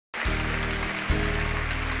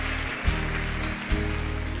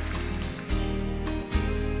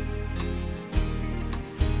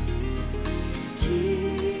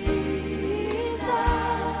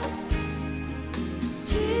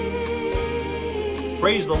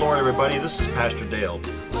Praise the Lord, everybody. This is Pastor Dale.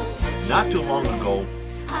 Not too long ago,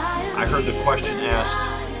 I heard the question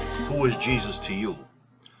asked, who is Jesus to you?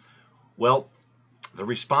 Well, the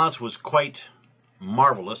response was quite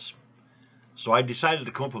marvelous, so I decided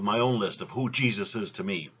to come up with my own list of who Jesus is to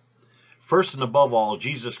me. First and above all,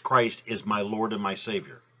 Jesus Christ is my Lord and my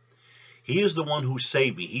Savior. He is the one who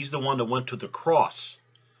saved me. He's the one that went to the cross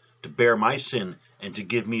to bear my sin and to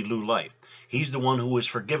give me new life. He's the one who has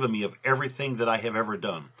forgiven me of everything that I have ever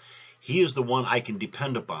done. He is the one I can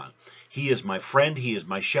depend upon. He is my friend. He is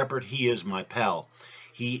my shepherd. He is my pal.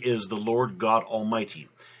 He is the Lord God Almighty.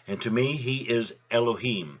 And to me, He is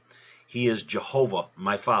Elohim. He is Jehovah,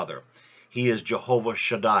 my Father. He is Jehovah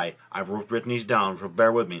Shaddai. I've written these down, so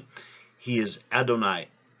bear with me. He is Adonai.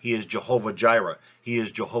 He is Jehovah Jireh. He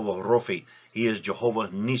is Jehovah Rophi. He is Jehovah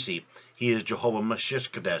Nisi. He is Jehovah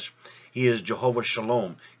Meshishkadesh. He is Jehovah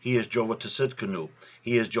Shalom. He is Jehovah Tsidkenu.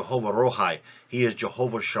 He is Jehovah Rohai. He is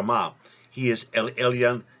Jehovah Shammah. He is El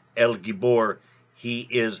Elyon, El Gibor. He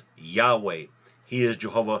is Yahweh. He is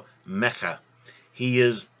Jehovah Mecca. He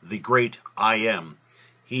is the great I am.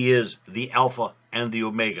 He is the Alpha and the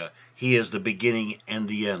Omega. He is the beginning and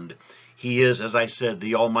the end. He is, as I said,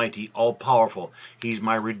 the Almighty, all-powerful. He's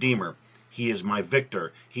my Redeemer. He is my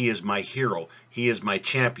victor. He is my hero. He is my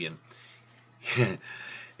champion.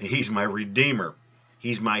 He's my Redeemer.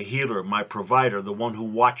 He's my healer, my provider, the one who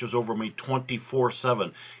watches over me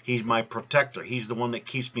 24/7. He's my protector. He's the one that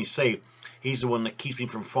keeps me safe. He's the one that keeps me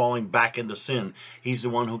from falling back into sin. He's the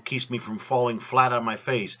one who keeps me from falling flat on my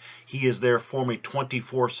face. He is there for me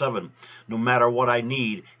 24/7. No matter what I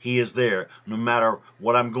need, He is there. No matter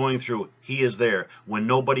what I'm going through, He is there. When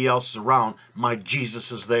nobody else is around, my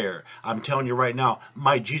Jesus is there. I'm telling you right now,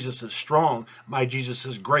 my Jesus is strong. My Jesus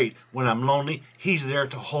is great. When I'm lonely, He's there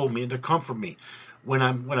to hold me and to comfort me. When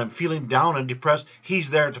I'm feeling down and depressed,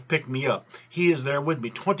 He's there to pick me up. He is there with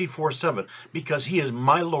me 24/7 because He is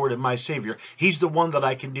my Lord and my Savior. He's the one that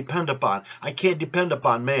I can depend upon. I can't depend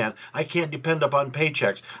upon man. I can't depend upon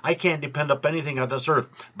paychecks. I can't depend upon anything on this earth,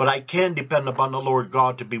 but I can depend upon the Lord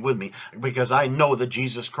God to be with me because I know that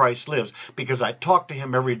Jesus Christ lives, because I talk to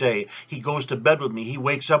Him every day. He goes to bed with me. He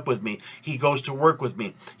wakes up with me. He goes to work with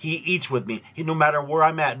me. He eats with me. No matter where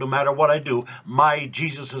I'm at, no matter what I do, my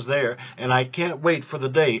Jesus is there, and I can't wait for the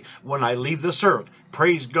day when I leave this earth.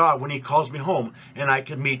 Praise God, when He calls me home and I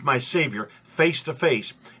can meet my Savior face to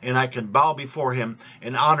face, and I can bow before Him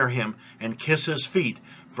and honor Him and kiss His feet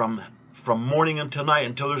from morning until night,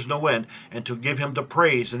 until there's no end, and to give Him the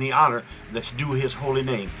praise and the honor that's due His holy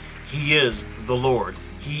name. He is the Lord.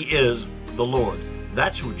 He is the Lord.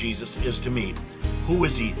 That's who Jesus is to me. Who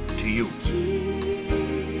is He to you?